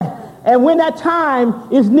And when that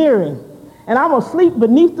time is nearing, and I'm going to sleep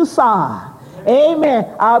beneath the sod,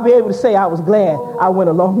 amen, I'll be able to say I was glad I went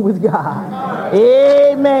along with God.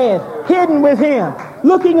 Amen. Hidden with him,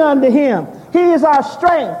 looking unto him. He is our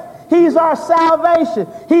strength. He's our salvation.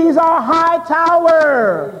 He's our high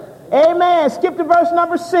tower. Amen. Skip to verse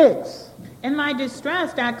number 6. In my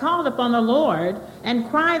distress I called upon the Lord and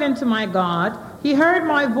cried unto my God. He heard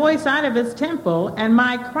my voice out of his temple, and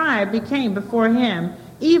my cry became before him,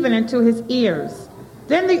 even into his ears.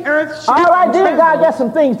 Then the earth shook. All right, then God got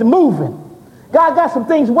some things to moving. God got some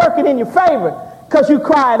things working in your favor because you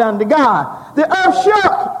cried unto God. The earth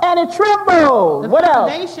shook and it trembled. What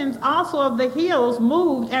else? The foundations also of the hills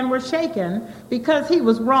moved and were shaken because he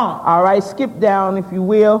was wroth. All right, skip down if you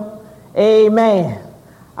will. Amen.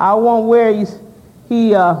 I want where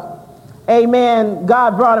amen,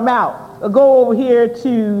 God brought him out. Go over here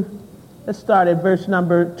to, let's start at verse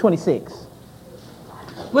number 26.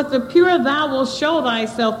 With the pure thou wilt show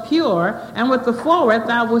thyself pure, and with the forward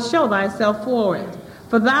thou wilt show thyself forward.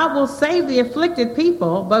 For thou wilt save the afflicted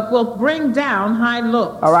people, but wilt bring down high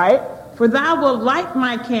looks. All right. For thou wilt light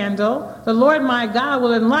my candle, the Lord my God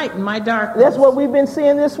will enlighten my darkness. That's what we've been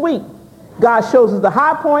seeing this week. God shows us the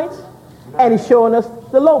high points, and he's showing us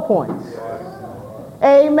the low points.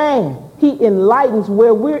 Amen. He enlightens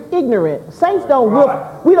where we're ignorant. Saints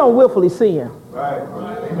we don't willfully sin.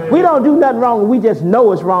 We don't do nothing wrong. We just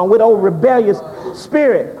know it's wrong with old rebellious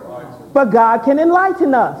spirit. But God can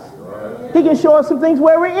enlighten us. He can show us some things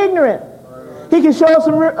where we're ignorant. He can show us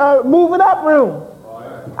some moving up room.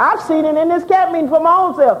 I've seen it in this camp meeting for my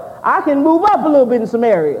own self. I can move up a little bit in some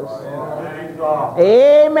areas.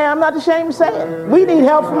 Amen. I'm not ashamed to say it. We need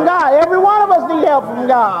help from God. Every one of us need help from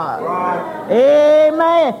God.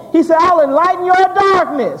 Amen. He said, I'll enlighten your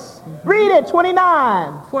darkness. Read it,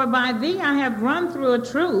 29. For by thee I have run through a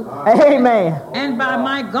troop. Amen. And by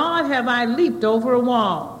my God have I leaped over a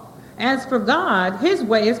wall. As for God, his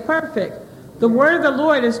way is perfect. The word of the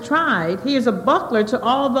Lord is tried. He is a buckler to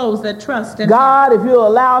all those that trust in God, if you'll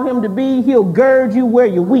allow him to be, he'll gird you where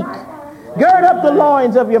you're weak. Gird up the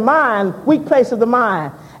loins of your mind, weak place of the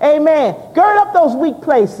mind. Amen. Gird up those weak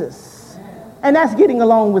places. And that's getting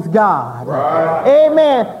along with God. Right.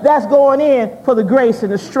 Amen. That's going in for the grace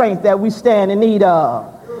and the strength that we stand in need of.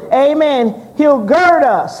 Amen. He'll gird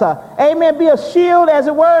us. Amen. Be a shield, as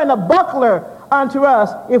it were, and a buckler unto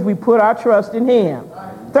us if we put our trust in him.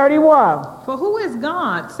 31. For who is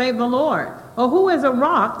God save the Lord? Or who is a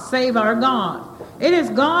rock save our God? It is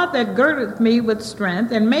God that girdeth me with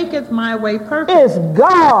strength and maketh my way perfect. It's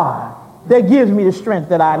God that gives me the strength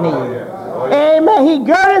that I need. Amen. He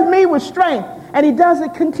girdeth me with strength, and he does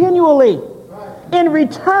it continually. In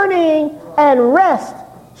returning and rest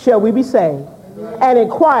shall we be saved, and in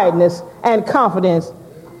quietness and confidence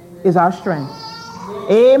is our strength.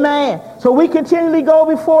 Amen. So we continually go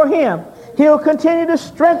before him. He'll continue to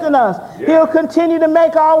strengthen us. He'll continue to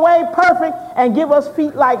make our way perfect and give us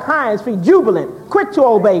feet like hinds feet, jubilant, quick to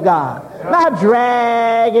obey God, not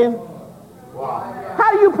dragging.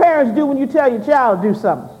 How do you parents do when you tell your child to do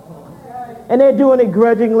something? And they're doing it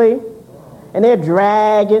grudgingly, and they're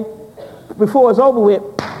dragging. Before it's over with,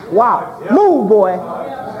 wow, move, boy.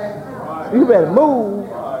 You better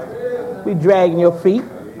move. We dragging your feet.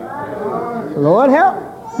 Lord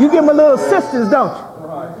help. You give them a little assistance, don't you?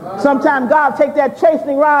 Sometimes God take that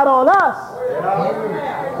chastening rod on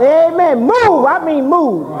us. Amen. Move. I mean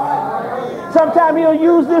move. Sometimes he'll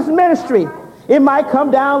use this ministry. It might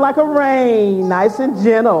come down like a rain, nice and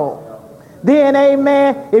gentle. Then,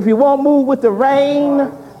 amen, if you won't move with the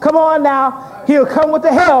rain, come on now, he'll come with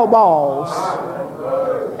the hell balls.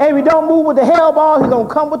 And if you don't move with the hell balls, he's going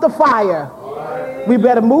to come with the fire. We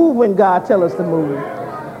better move when God tells us to move.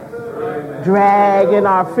 Dragging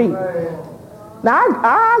our feet. Now,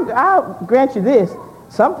 I'll grant you this.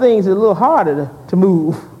 Some things are a little harder to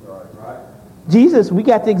move. Jesus, we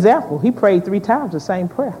got the example. He prayed 3 times the same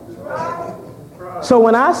prayer. So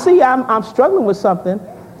when I see I'm struggling with something,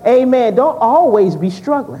 amen, don't always be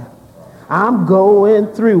struggling. I'm going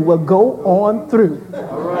through. Well, go on through.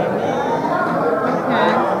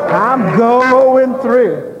 I'm going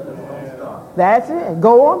through. That's it.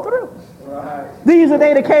 Go on through. These are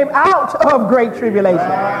they that came out of great tribulation,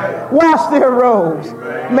 washed their robes,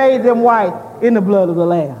 made them white in the blood of the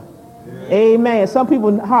Lamb. Amen. Some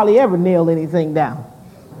people hardly ever nail anything down.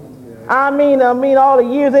 I mean, all the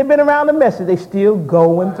years they've been around the message, they still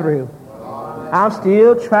going through. I'm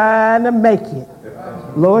still trying to make it.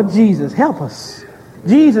 Lord Jesus, help us.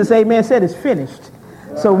 Jesus, amen, said it's finished,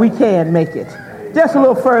 so we can make it. Just a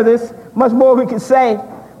little further, much more we can say,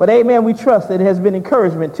 but amen, we trust that it has been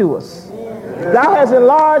encouragement to us. Thou hast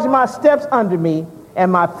enlarged my steps under me,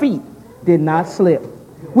 and my feet did not slip.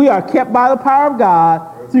 We are kept by the power of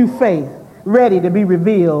God through faith, ready to be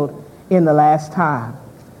revealed in the last time.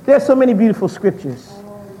 There's so many beautiful scriptures.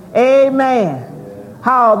 Amen.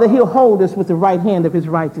 How that he'll hold us with the right hand of his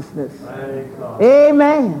righteousness.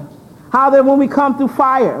 Amen. How that when we come through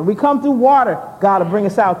fire, we come through water, God will bring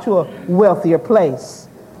us out to a wealthier place.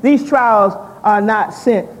 These trials are not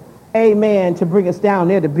sent, amen, to bring us down.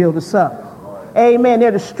 They're to build us up. Amen.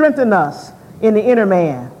 They're to strengthen us in the inner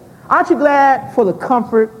man. Aren't you glad for the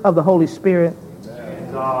comfort of the Holy Spirit?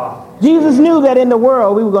 Jesus knew that in the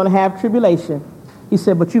world we were going to have tribulation. He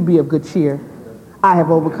said, but you be of good cheer. I have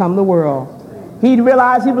overcome the world. He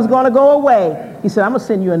realized he was going to go away. He said, I'm going to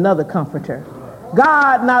send you another comforter.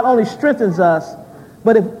 God not only strengthens us,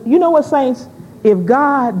 but if you know what, saints, if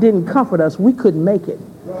God didn't comfort us, we couldn't make it.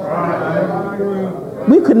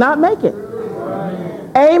 We could not make it.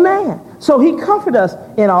 Amen. So he comforted us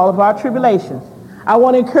in all of our tribulations. I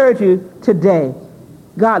want to encourage you today.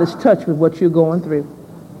 God is touched with what you're going through.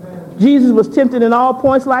 Jesus was tempted in all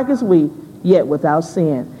points like as we, yet without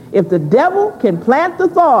sin. If the devil can plant the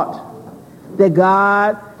thought that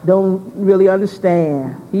God don't really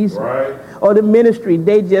understand, or the ministry,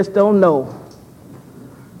 they just don't know.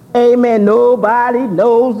 Amen. Nobody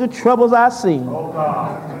knows the troubles I see.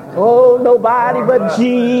 Oh, nobody but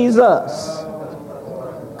Jesus.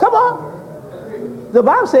 Come on. The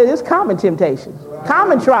Bible says it's common temptations,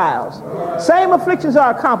 common trials. Same afflictions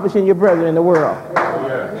are accomplishing your brethren in the world.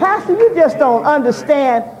 Pastor, you just don't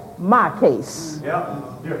understand my case.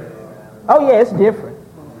 Oh, yeah, it's different.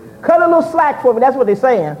 Cut a little slack for me. That's what they're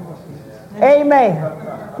saying.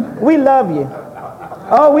 Amen. We love you.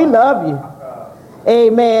 Oh, we love you.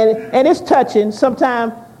 Amen. And it's touching.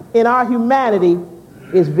 Sometimes in our humanity,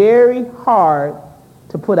 it's very hard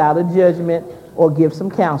to put out a judgment or give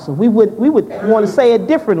some counsel. We would want to say it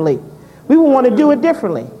differently. We would want to do it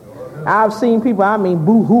differently. I've seen people,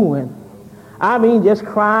 boo-hooing. Just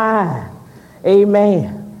crying.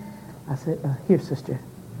 Amen. I said, here, sister,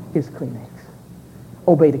 here's Kleenex.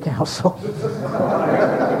 Obey the counsel.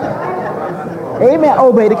 Amen.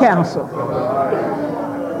 Obey the counsel.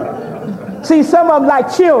 See, some of them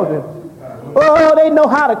like children. Oh, they know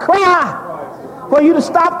how to cry for you to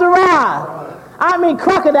stop the ride.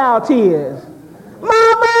 Crocodile tears.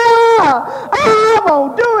 Mama, I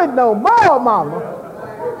won't do it no more, mama.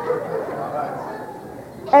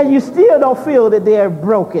 And you still don't feel that they're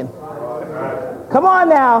broken. Come on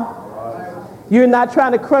now. You're not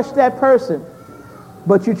trying to crush that person,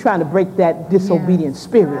 but you're trying to break that disobedient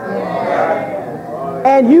spirit.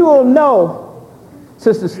 And you will know,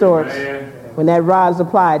 Sister Storks, when that rod is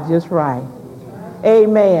applied just right.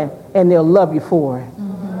 Amen. And they'll love you for it.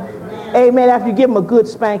 Amen. After you give them a good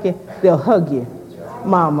spanking, they'll hug you.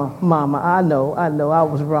 Mama, I know, I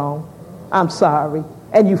was wrong. I'm sorry.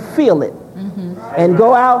 And you feel it. And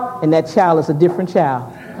go out, and that child is a different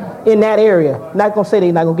child. In that area. Not going to say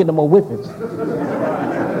they're not going to get no more whippings.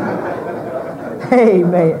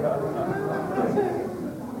 Amen.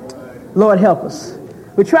 Lord, help us.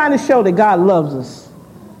 We're trying to show that God loves us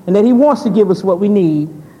and that he wants to give us what we need,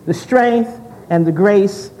 the strength and the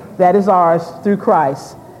grace that is ours through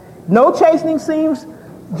Christ. No chastening seems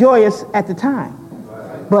joyous at the time,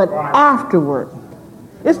 but afterward.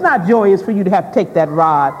 It's not joyous for you to have to take that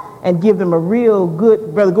rod and give them a real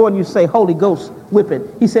good, Brother Gordon, you say Holy Ghost whipping.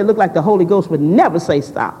 He said it looked like the Holy Ghost would never say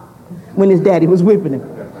stop when his daddy was whipping him.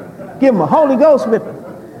 Give him a Holy Ghost whipping.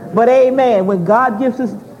 But amen, when God gives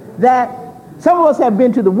us that, some of us have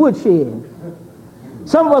been to the woodshed.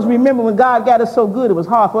 Some of us remember when God got us so good, it was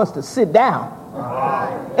hard for us to sit down.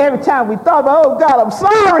 Every time we thought about, oh God, I'm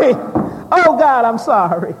sorry. Oh God, I'm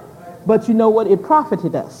sorry. But you know what? It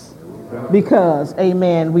profited us because,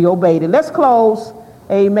 amen, we obeyed it. Let's close,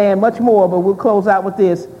 amen, much more, but we'll close out with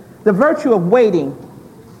this. The virtue of waiting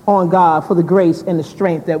on God for the grace and the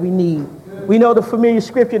strength that we need. We know the familiar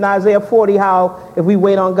scripture in Isaiah 40, how if we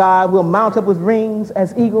wait on God, we'll mount up with wings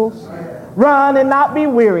as eagles, run and not be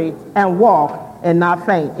weary, and walk and not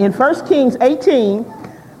faint. In 1 Kings 18,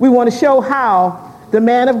 we want to show how the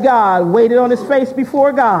man of God waited on his face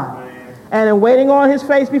before God. And in waiting on his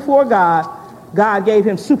face before God, God gave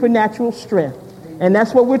him supernatural strength. And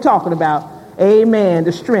that's what we're talking about. Amen.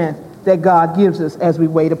 The strength that God gives us as we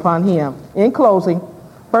wait upon him. In closing,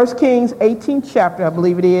 1 Kings 18th chapter, I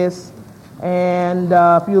believe it is. And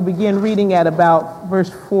if you'll begin reading at about verse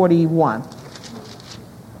 41.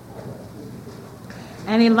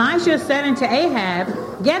 And Elijah said unto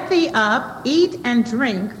Ahab, get thee up, eat and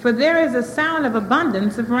drink, for there is a sound of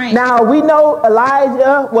abundance of rain. Now we know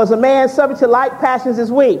Elijah was a man subject to like passions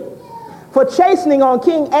as we. For chastening on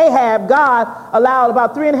King Ahab, God allowed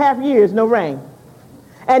about 3.5 years no rain.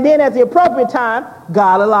 And then at the appropriate time,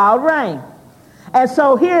 God allowed rain. And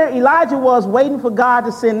so here Elijah was waiting for God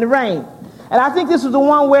to send the rain. And I think this was the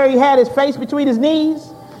one where he had his face between his knees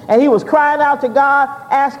and he was crying out to God,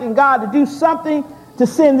 asking God to do something to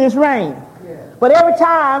send this rain. But every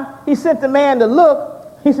time he sent the man to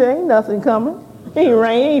look, he said, ain't nothing coming.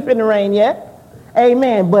 Ain't finna rain yet.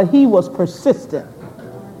 Amen. But he was persistent.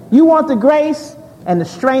 You want the grace and the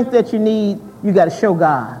strength that you need, you got to show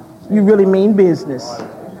God. You really mean business.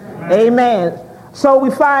 Amen. So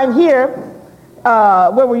we find here,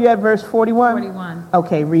 where were you at, verse 41? 41.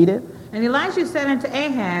 Okay, read it. And Elijah said unto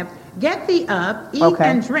Ahab, get thee up, eat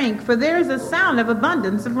and drink, for there is a sound of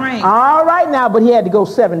abundance of rain. All right now, but he had to go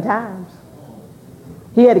 7 times.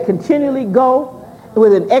 He had to continually go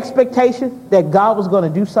with an expectation that God was going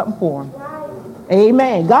to do something for him.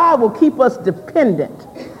 Amen. God will keep us dependent.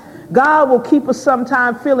 God will keep us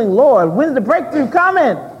sometime feeling, Lord, when's the breakthrough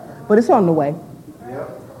coming? But it's on the way.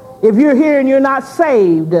 If you're here and you're not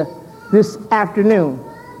saved this afternoon,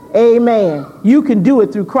 amen, you can do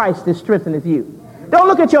it through Christ that strengtheneth you. Don't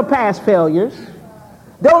look at your past failures.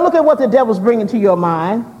 Don't look at what the devil's bringing to your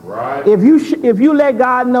mind. Right. If you let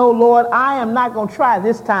God know, Lord, I am not going to try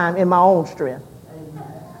this time in my own strength.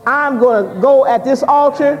 I'm going to go at this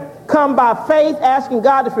altar, come by faith, asking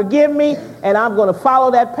God to forgive me, and I'm going to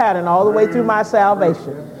follow that pattern all the way through my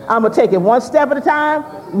salvation. I'm going to take it one step at a time,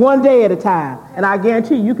 one day at a time, and I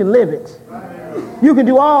guarantee you can live it. You can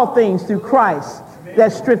do all things through Christ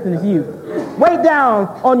that strengthens you. Wait down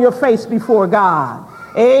on your face before God.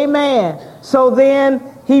 Amen. So then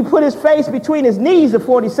he put his face between his knees, the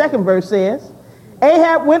 42nd verse says.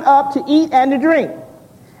 Ahab went up to eat and to drink.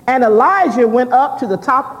 And Elijah went up to the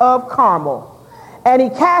top of Carmel. And he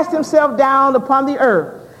cast himself down upon the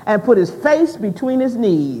earth and put his face between his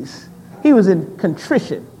knees. He was in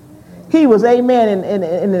contrition. He was, amen, in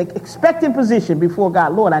an expectant position before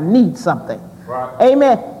God. Lord, I need something. Right.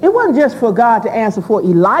 Amen. It wasn't just for God to answer for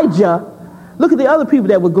Elijah. Look at the other people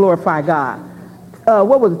that would glorify God.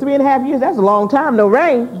 What was it, 3.5 years? That's a long time, no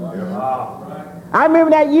rain. I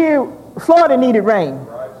remember that year, Florida needed rain.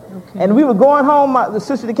 Okay. And we were going home, the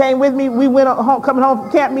sister that came with me, we went home, coming home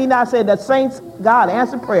from camp meeting, I said that saints, God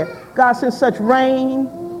answered prayer. God sent such rain,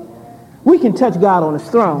 we can touch God on his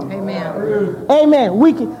throne. Amen. Amen.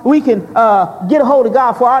 We can get a hold of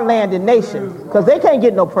God for our land and nation, because they can't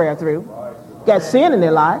get no prayer through. Got sin in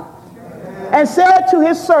their life. And said to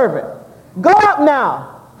his servant, go up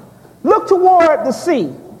now, look toward the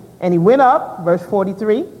sea. And he went up, verse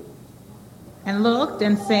 43. And looked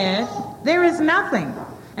and said, there is nothing.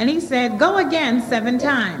 And he said, go again 7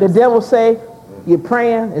 times. The devil say, you're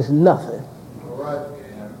praying, it's nothing.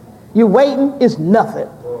 You're waiting, it's nothing.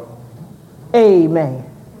 Amen.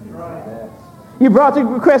 You brought the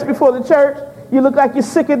request before the church, you look like you're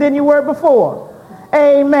sicker than you were before.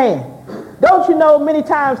 Amen. Don't you know many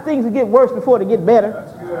times things will get worse before they get better?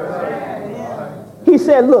 He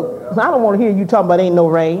said, look, I don't want to hear you talking about ain't no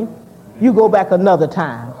rain. You go back another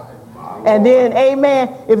time. And then,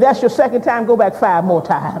 amen, if that's your second time, go back 5 more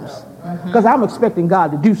times. Because I'm expecting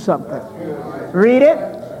God to do something. Read it.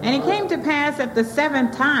 And it came to pass at the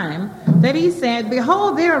 7th time that he said,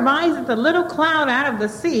 behold, there ariseth a little cloud out of the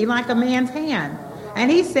sea like a man's hand. And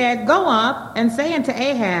he said, go up and say unto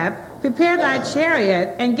Ahab, prepare thy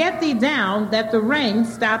chariot and get thee down, that the rain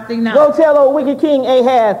stop thee not. Go tell old wicked King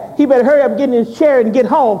Ahab, he better hurry up, get in his chariot and get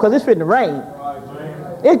home, because it's fitting to rain.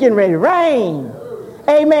 It's getting ready to rain.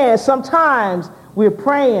 Amen. Sometimes we're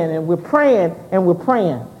praying and we're praying and we're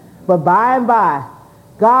praying. But by and by,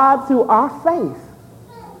 God, through our faith,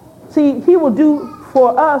 see, he will do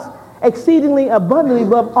for us exceedingly abundantly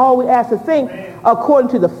above all we ask to think, according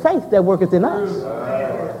to the faith that worketh in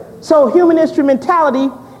us. So human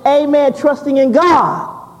instrumentality, amen, trusting in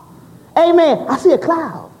God. Amen. I see a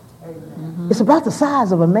cloud. It's about the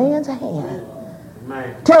size of a man's hand.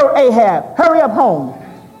 Tell Ahab, hurry up home,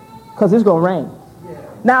 because it's going to rain.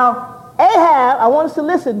 Now, Ahab, I want us to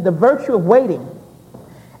listen, the virtue of waiting.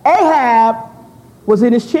 Ahab was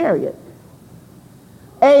in his chariot.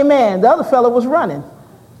 Amen. The other fellow was running.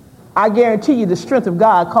 I guarantee you the strength of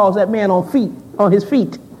God calls that man on his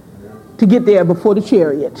feet to get there before the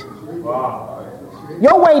chariot. Wow.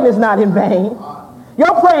 Your waiting is not in vain.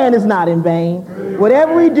 Your praying is not in vain.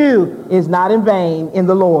 Whatever we do is not in vain in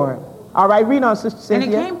the Lord. All right, read on, Sister Cynthia.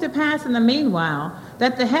 And it came to pass in the meanwhile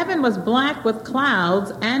that the heaven was black with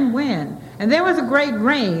clouds and wind, and there was a great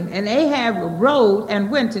rain, and Ahab rode and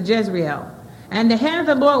went to Jezreel. And the hand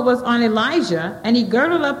of the Lord was on Elijah, and he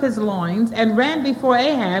girded up his loins and ran before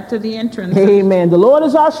Ahab to the entrance. Amen. The Lord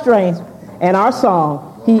is our strength and our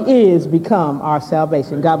song. He is become our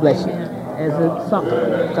salvation. God bless you. As a song.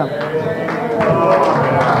 Come.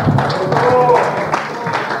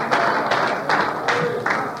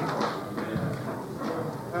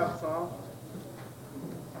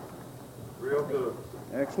 Real good.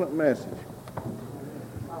 Excellent message.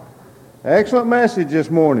 Excellent message this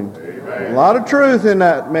morning. Amen. A lot of truth in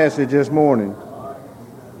that message this morning.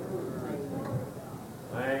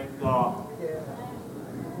 Thank God.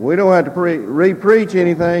 We don't have to re-preach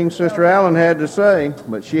anything Sister Allen had to say,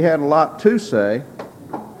 but she had a lot to say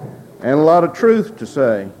and a lot of truth to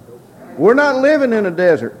say. We're not living in a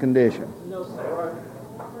desert condition. No, sir.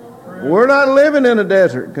 We're not living in a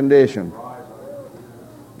desert condition.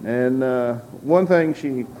 And one thing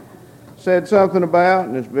she said something about,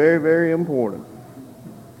 and it's very, very important.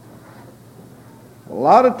 A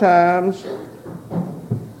lot of times,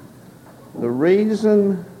 the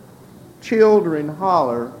reason children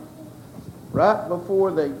holler right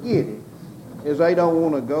before they get it is they don't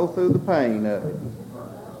want to go through the pain of it.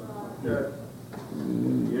 Yeah.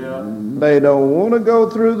 They don't want to go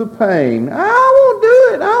through the pain. I won't do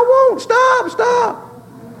it. I won't. Stop.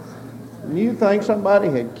 And you think somebody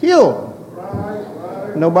had killed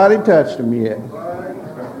them. Nobody touched them yet.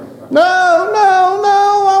 No,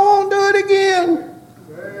 I won't do it again.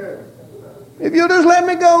 If you'll just let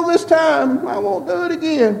me go this time, I won't do it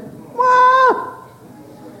again.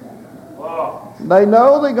 They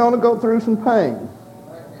know they're going to go through some pain.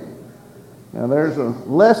 Now there's a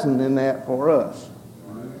lesson in that for us.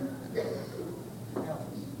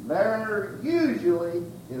 There usually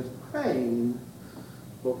is pain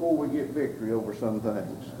before we get victory over some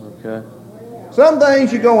things. Okay? Some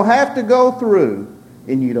things you're going to have to go through,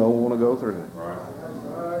 and you don't want to go through it.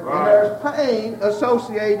 And there's pain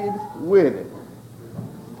associated with it.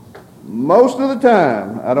 Most of the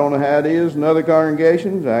time, I don't know how it is in other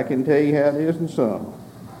congregations. I can tell you how it is in some.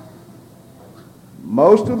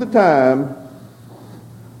 Most of the time,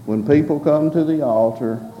 when people come to the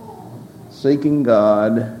altar seeking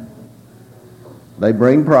God, they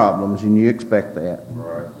bring problems, and you expect that.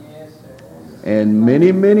 Right. And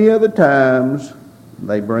many, many other times,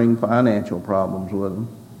 they bring financial problems with them.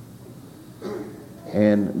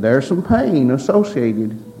 And there's some pain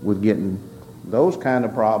associated with getting those kind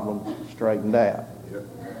of problems straightened out.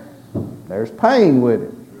 There's pain with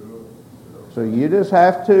it. So you just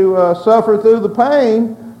have to suffer through the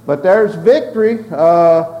pain, but there's victory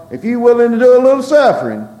if you're willing to do a little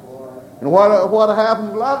suffering. And what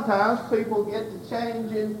happens a lot of times, people get to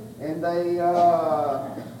changing and they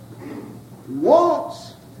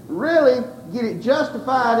wants really get it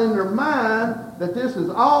justified in their mind that this is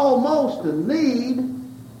almost a need,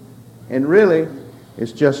 and really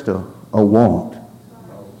it's just a want.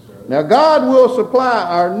 Now God will supply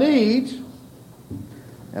our needs,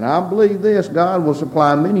 and I believe this, God will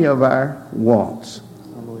supply many of our wants.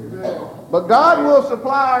 But God will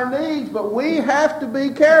supply our needs, but we have to be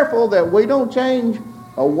careful that we don't change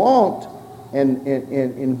a want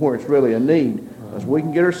in where it's really a need. Because we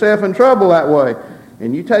can get ourselves in trouble that way.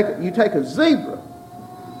 And you take a zebra.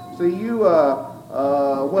 See,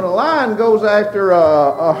 when a lion goes after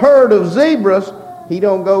a herd of zebras, he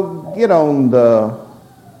don't go get on the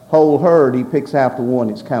whole herd. He picks out the one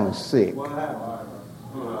that's kind of sick.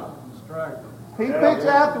 He picks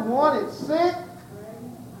out the one that's sick,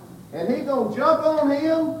 and he's going to jump on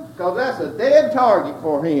him because that's a dead target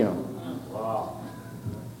for him. Wow.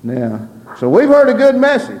 Now, so we've heard a good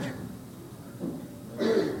message.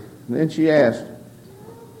 And then she asked,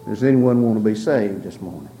 does anyone want to be saved this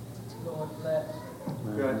morning?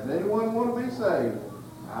 Does anyone want to be saved?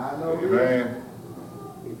 I know this.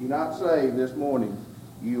 If you're not saved this morning,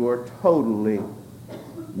 you are totally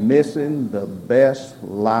missing the best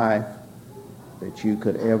life that you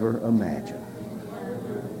could ever imagine.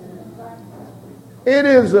 It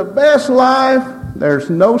is the best life. There's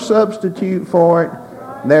no substitute for it.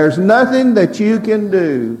 There's nothing that you can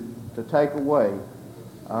do to take away,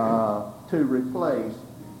 to replace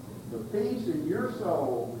the peace in your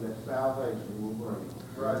soul that salvation will bring.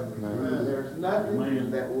 Right. There's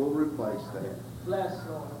nothing that will replace that.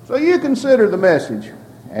 So you consider the message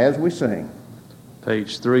as we sing.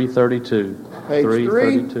 Page 332. Page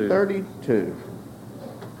 332.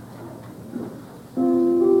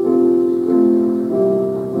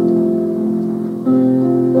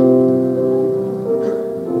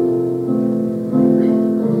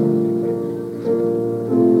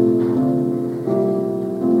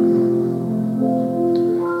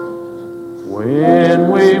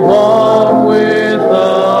 When we walk with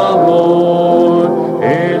the Lord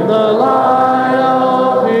in the light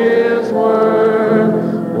of His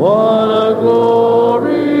Word, what a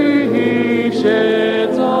glory He shall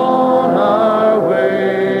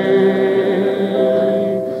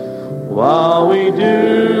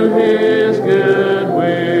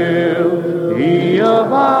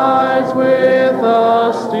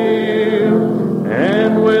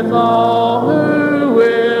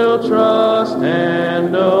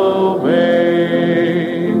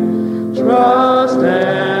trust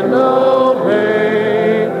and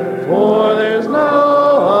obey, for there's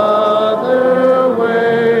no other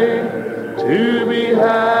way to be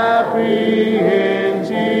happy in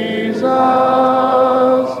Jesus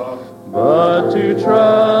but to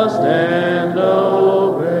trust and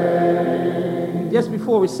obey. Just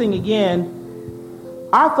before we sing again,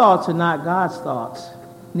 our thoughts are not God's thoughts,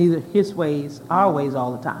 neither his ways, our ways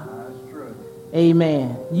all the time.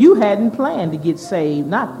 Amen. You hadn't planned to get saved,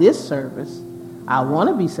 not this service. I want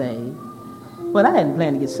to be saved, but I hadn't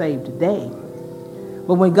planned to get saved today.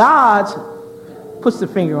 But when God puts the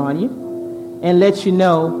finger on you and lets you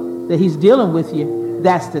know that he's dealing with you,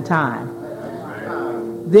 that's the time.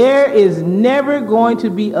 There is never going to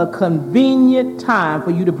be a convenient time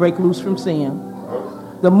for you to break loose from sin.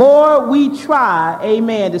 The more we try,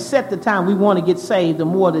 amen, to set the time we want to get saved, the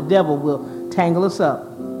more the devil will tangle us up,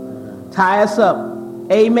 tie us up,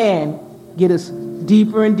 amen, get us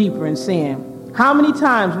deeper and deeper in sin. How many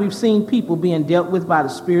times we've seen people being dealt with by the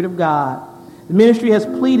Spirit of God. The ministry has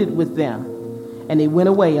pleaded with them, and they went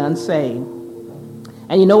away unsaved.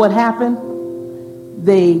 And you know what happened?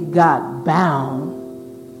 They got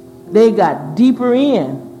bound. They got deeper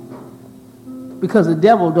in because the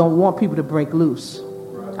devil don't want people to break loose.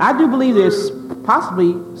 I do believe there's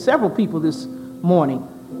possibly several people this morning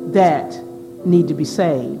that need to be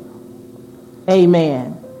saved.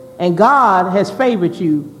 Amen. And God has favored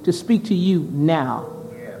you to speak to you now.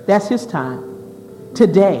 That's his time.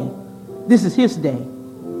 Today. This is his day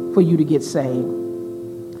for you to get saved.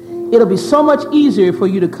 It'll be so much easier for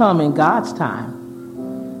you to come in God's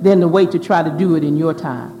time than to wait to try to do it in your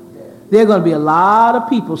time. There are going to be a lot of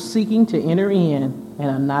people seeking to enter in and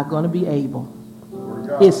are not going to be able.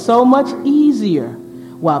 It's so much easier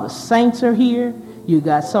while the saints are here. You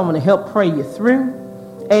got someone to help pray you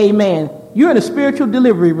through. Amen. You're in a spiritual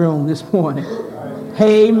delivery room this morning.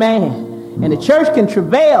 Amen. And the church can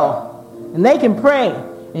travail and they can pray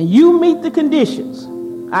and you meet the conditions.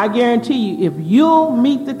 I guarantee you, if you'll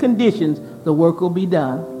meet the conditions, the work will be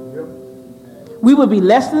done. We would be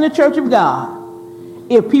less than the church of God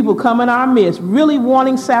if people come in our midst really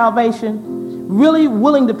wanting salvation, really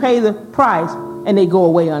willing to pay the price, and they go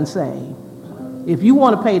away unsaved. If you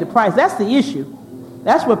want to pay the price, that's the issue.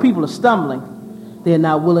 That's where people are stumbling. They're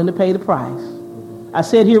not willing to pay the price. I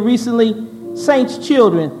said here recently, saints'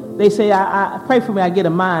 children, they say, I pray for me, I get a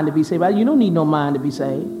mind to be saved. You don't need no mind to be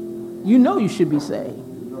saved. You know you should be saved.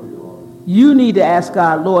 You need to ask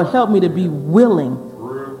God, Lord, help me to be willing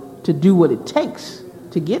to do what it takes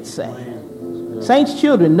to get saved. Saints'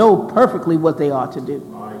 children know perfectly what they ought to do.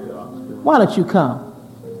 Why don't you come?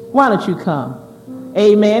 Why don't you come?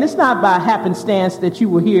 Amen. It's not by happenstance that you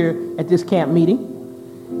were here at this camp meeting.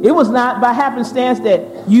 It was not by happenstance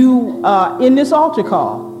that you are in this altar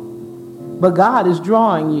call. But God is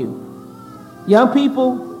drawing you. Young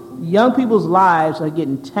people's lives are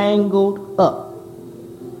getting tangled up,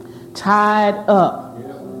 tied up,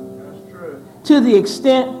 to the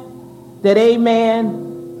extent that,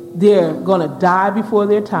 amen, they're going to die before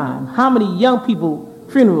their time. How many young people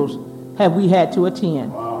funerals have we had to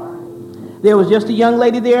attend? There was just a young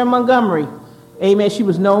lady there in Montgomery. Amen. She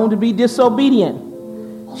was known to be disobedient.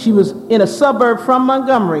 She was in a suburb from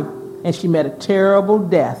Montgomery, and she met a terrible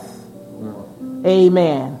death.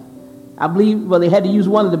 Amen. I believe, they had to use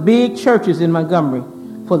one of the big churches in Montgomery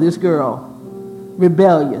for this girl.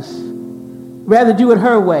 Rebellious. Rather do it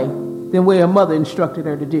her way than way her mother instructed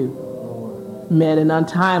her to do. Met an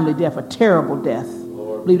untimely death, a terrible death.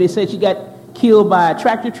 I believe they said she got killed by a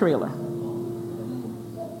tractor trailer.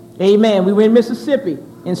 Amen. We were in Mississippi,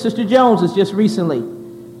 and Sister Jones is just recently,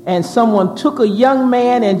 and someone took a young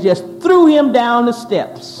man and just threw him down the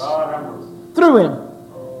steps. Threw him.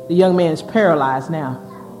 The young man is paralyzed now.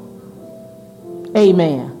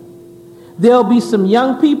 Amen. There'll be some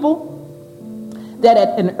young people that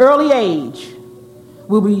at an early age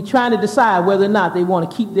will be trying to decide whether or not they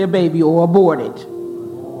want to keep their baby or abort it.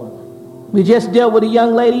 We just dealt with a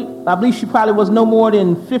young lady. I believe she probably was no more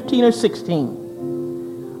than 15 or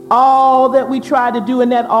 16. All that we tried to do in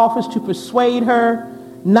that office to persuade her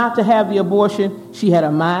not to have the abortion, she had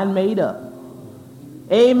her mind made up.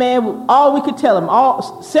 Amen. All we could tell them,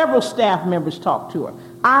 several staff members talked to her.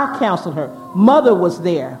 I counseled her. Mother was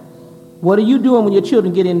there. What are you doing when your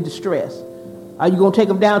children get in distress? Are you going to take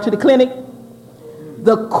them down to the clinic?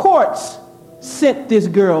 The courts sent this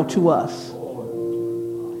girl to us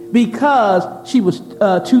because she was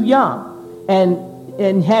too young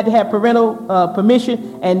and had to have parental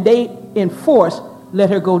permission, and they enforced let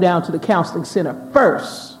her go down to the counseling center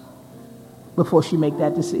first before she make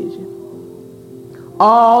that decision.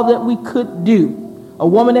 All that we could do, a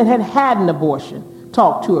woman that had had an abortion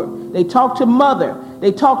talk to her. They talk to mother.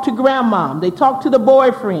 They talk to grandmom. They talk to the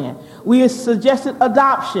boyfriend. We suggested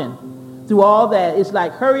adoption. Through all that, it's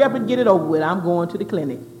like, hurry up and get it over with. I'm going to the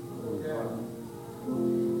clinic.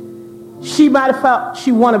 She might have felt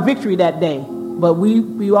she won a victory that day, but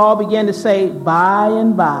we all began to say, by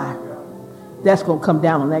and by, that's going to come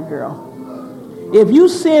down on that girl. If you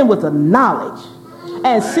sin with the knowledge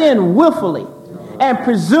and sin willfully and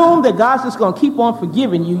presume that God's just going to keep on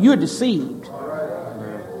forgiving you, you're deceived.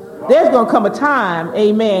 There's going to come a time,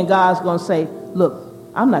 amen, God's going to say, look,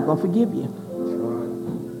 I'm not going to forgive you.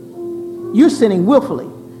 You're sinning willfully.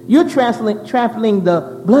 You're trampling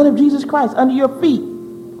the blood of Jesus Christ under your feet.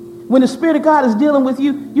 When the Spirit of God is dealing with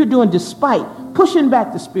you, you're doing despite, pushing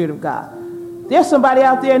back the Spirit of God. There's somebody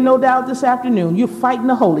out there, no doubt, this afternoon, you're fighting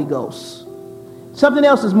the Holy Ghost. Something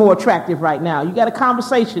else is more attractive right now. You got a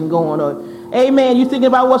conversation going on. Amen. You're thinking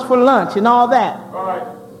about what's for lunch and all that. All right.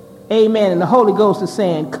 Amen. And the Holy Ghost is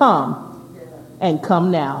saying, come and come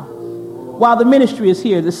now. While the ministry is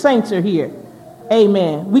here, the saints are here.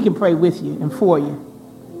 Amen. We can pray with you and for you.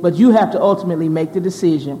 But you have to ultimately make the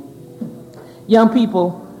decision. Young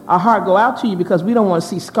people, our heart go out to you because we don't want to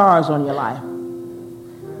see scars on your life.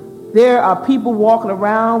 There are people walking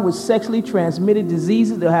around with sexually transmitted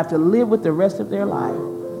diseases they'll have to live with the rest of their life.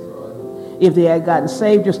 If they had gotten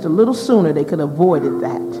saved just a little sooner, they could have avoided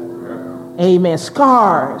that. Amen.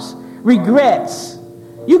 Scars, regrets.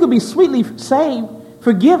 You could be sweetly saved,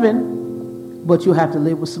 forgiven, but you'll have to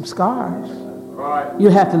live with some scars.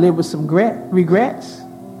 You'll have to live with some regrets.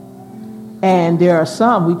 And there are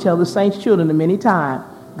some, we tell the saints' children many times,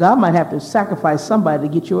 God might have to sacrifice somebody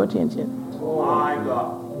to get your attention. My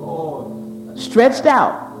God. Stretched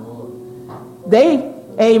out. They,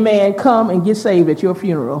 amen, come and get saved at your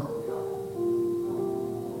funeral.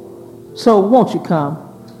 So won't you come?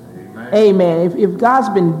 Amen. If God's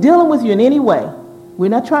been dealing with you in any way, we're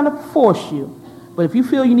not trying to force you, but if you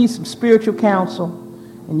feel you need some spiritual counsel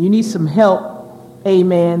and you need some help,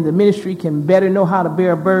 amen, the ministry can better know how to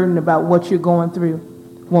bear a burden about what you're going through.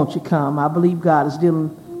 Won't you come? I believe God is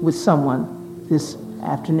dealing with someone this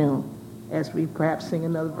afternoon as we perhaps sing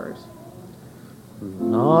another verse.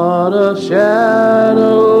 Not a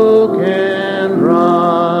shadow can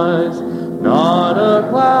rise, not a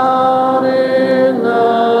cloud in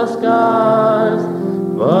the skies,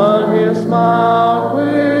 but his smile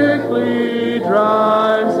quickly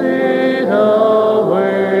drives it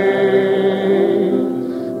away.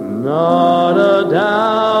 Not a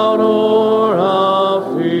doubt or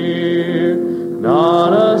a fear,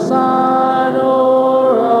 not a sign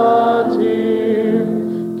or a tear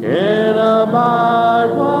can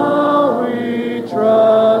abide while we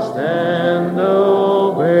trust and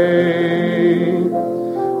obey.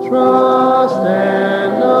 Trust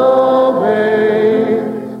and obey,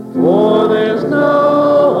 for there's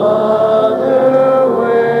no other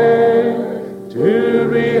way to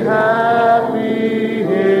be happy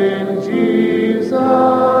in Jesus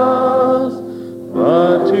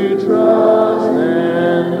but to trust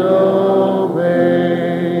and obey.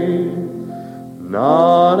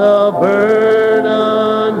 Not a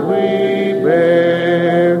burden we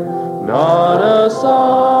bear, not a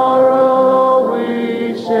sorrow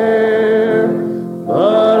we share,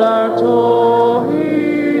 but our toil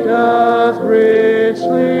he doth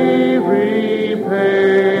richly repay.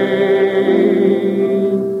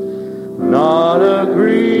 Not a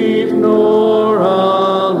grief nor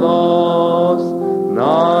a loss,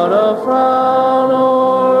 not a frown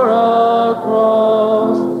or a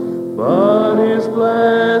cross, but is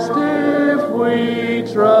blessed if we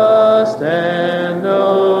trust and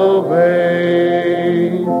obey.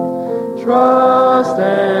 Trust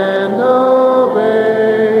and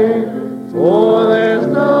obey, for there's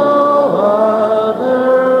no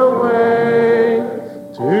other way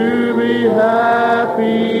to be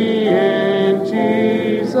happy in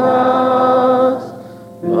Jesus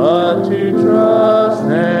but to trust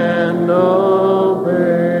and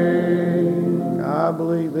obey. I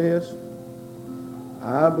believe this.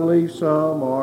 I believe some are